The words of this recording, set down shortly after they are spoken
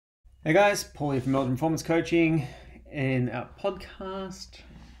Hey guys, Paul here from Meldrum Performance Coaching in our podcast.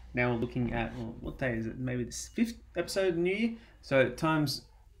 Now we're looking at, well, what day is it? Maybe the 5th episode of the new year. So time's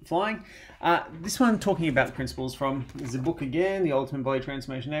flying. This one talking about the principles from the book again, The Ultimate Body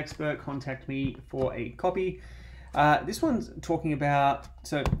Transformation Expert. Contact me for a copy. This one's talking about,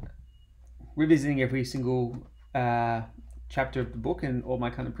 so revisiting every single chapter of the book and all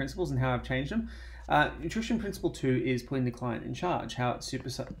my kind of principles and how I've changed them. Nutrition principle 2 is putting the client in charge, how it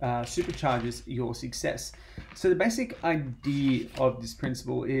supercharges your success. So the basic idea of this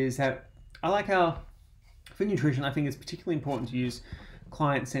principle is that for nutrition, I think it's particularly important to use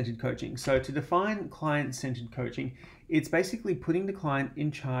client-centered coaching. So to define client-centered coaching, it's basically putting the client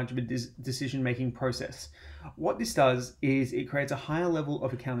in charge of a decision-making process. What this does is it creates a higher level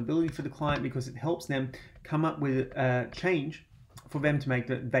of accountability for the client because it helps them come up with a change for them to make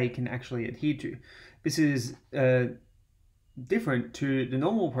that they can actually adhere to. This is different to the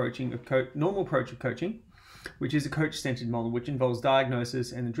normal approach of coaching, which is a coach-centered model, which involves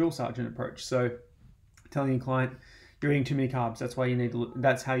diagnosis and the drill sergeant approach. So, telling your client you're eating too many carbs,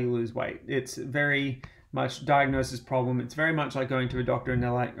 that's how you lose weight. It's very much diagnosis problem. It's very much like going to a doctor and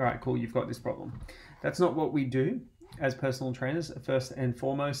they're like, all right, cool, you've got this problem. That's not what we do as personal trainers, first and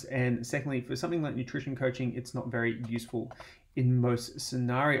foremost. And secondly, for something like nutrition coaching, it's not very useful in most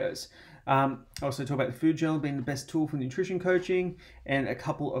scenarios. I also talk about the food journal being the best tool for nutrition coaching and a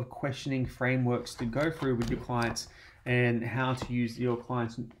couple of questioning frameworks to go through with your clients and how to use your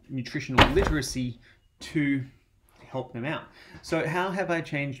clients' nutritional literacy to help them out. So how have I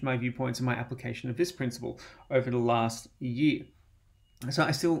changed my viewpoints and my application of this principle over the last year? So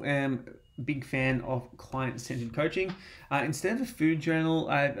I still am a big fan of client-centered coaching. Instead of a food journal,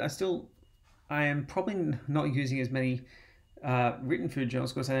 I am probably not using as many written food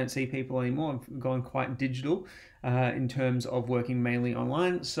journals because I don't see people anymore. I've gone quite digital in terms of working mainly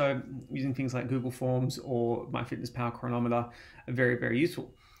online. So using things like Google Forms or MyFitnessPal chronometer are very, very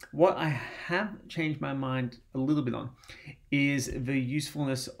useful. What I have changed my mind a little bit on is the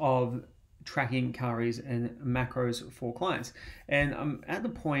usefulness of tracking calories and macros for clients. And I'm at the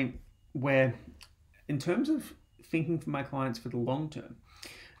point where, in terms of thinking for my clients for the long term,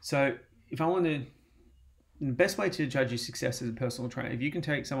 so if I want to, the best way to judge your success as a personal trainer, if you can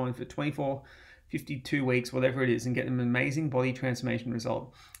take someone for 24, 52 weeks, whatever it is, and get them an amazing body transformation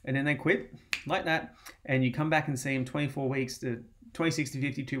result, and then they quit like that, and you come back and see them 26 to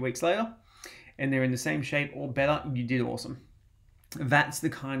 52 weeks later, and they're in the same shape or better, you did awesome. That's the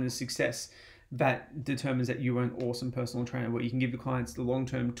kind of success that determines that you are an awesome personal trainer, where you can give the clients the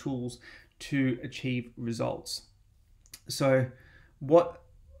long-term tools to achieve results. So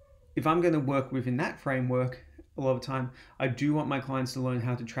if I'm going to work within that framework, a lot of the time, I do want my clients to learn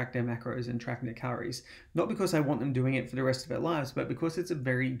how to track their macros and track their calories. Not because I want them doing it for the rest of their lives, but because it's a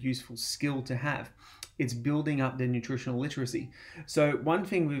very useful skill to have. It's building up their nutritional literacy. So one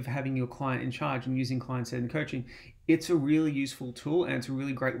thing with having your client in charge and using client-centered coaching, it's a really useful tool and it's a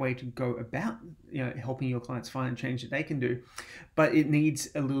really great way to go about helping your clients find change that they can do. But it needs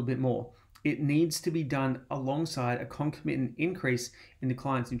a little bit more. It needs to be done alongside a concomitant increase in the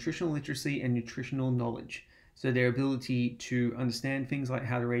client's nutritional literacy and nutritional knowledge. So their ability to understand things like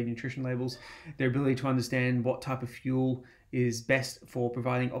how to read nutrition labels, their ability to understand what type of fuel is best for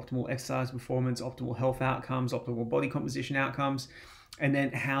providing optimal exercise performance, optimal health outcomes, optimal body composition outcomes, and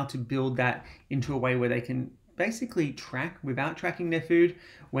then how to build that into a way where they can basically track without tracking their food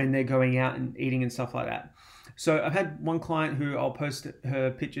when they're going out and eating and stuff like that. So I've had one client who I'll post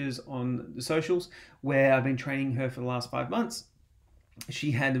her pictures on the socials where I've been training her for the last 5 months. She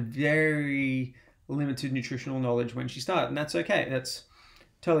had a very limited nutritional knowledge when she started, and that's okay. That's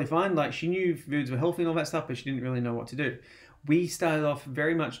totally fine. Like, she knew foods were healthy and all that stuff, but she didn't really know what to do. We started off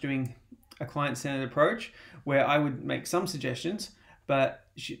very much doing a client-centered approach where I would make some suggestions, but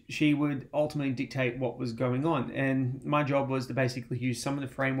she would ultimately dictate what was going on. And my job was to basically use some of the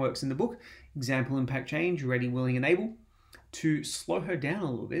frameworks in the book, example, impact, change, ready, willing, and able, to slow her down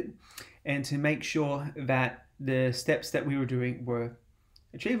a little bit and to make sure that the steps that we were doing were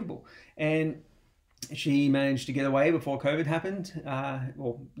achievable. And she managed to get away before COVID happened,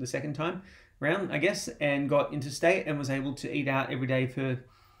 or the second time round, I guess, and got interstate and was able to eat out every day for,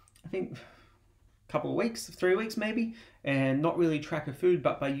 I think, couple of weeks, 3 weeks maybe, and not really track her food,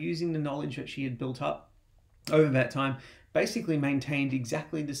 but by using the knowledge that she had built up over that time, basically maintained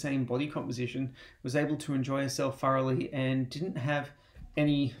exactly the same body composition, was able to enjoy herself thoroughly, and didn't have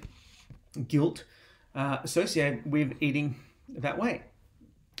any guilt associated with eating that way.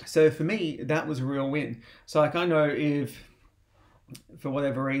 So for me, that was a real win. So like, I know if for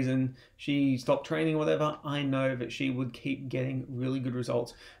whatever reason, she stopped training or whatever, I know that she would keep getting really good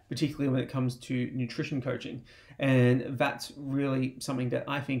results, particularly when it comes to nutrition coaching. And that's really something that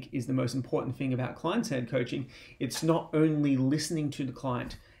I think is the most important thing about client-centered coaching. It's not only listening to the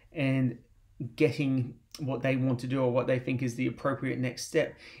client and getting what they want to do or what they think is the appropriate next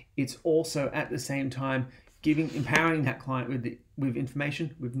step. It's also at the same time empowering that client with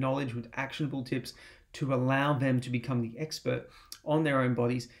information, with knowledge, with actionable tips to allow them to become the expert on their own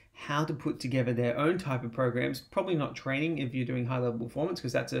bodies, how to put together their own type of programs. Probably not training if you're doing high level performance,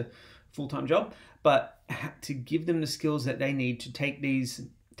 because that's a full-time job, but to give them the skills that they need to take these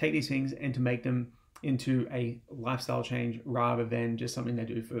things and to make them into a lifestyle change rather than just something they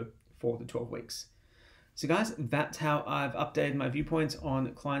do for 4 to 12 weeks. So guys, that's how I've updated my viewpoints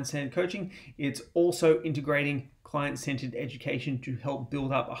on client-centered coaching. It's also integrating client-centered education to help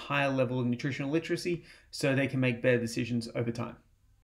build up a higher level of nutritional literacy so they can make better decisions over time.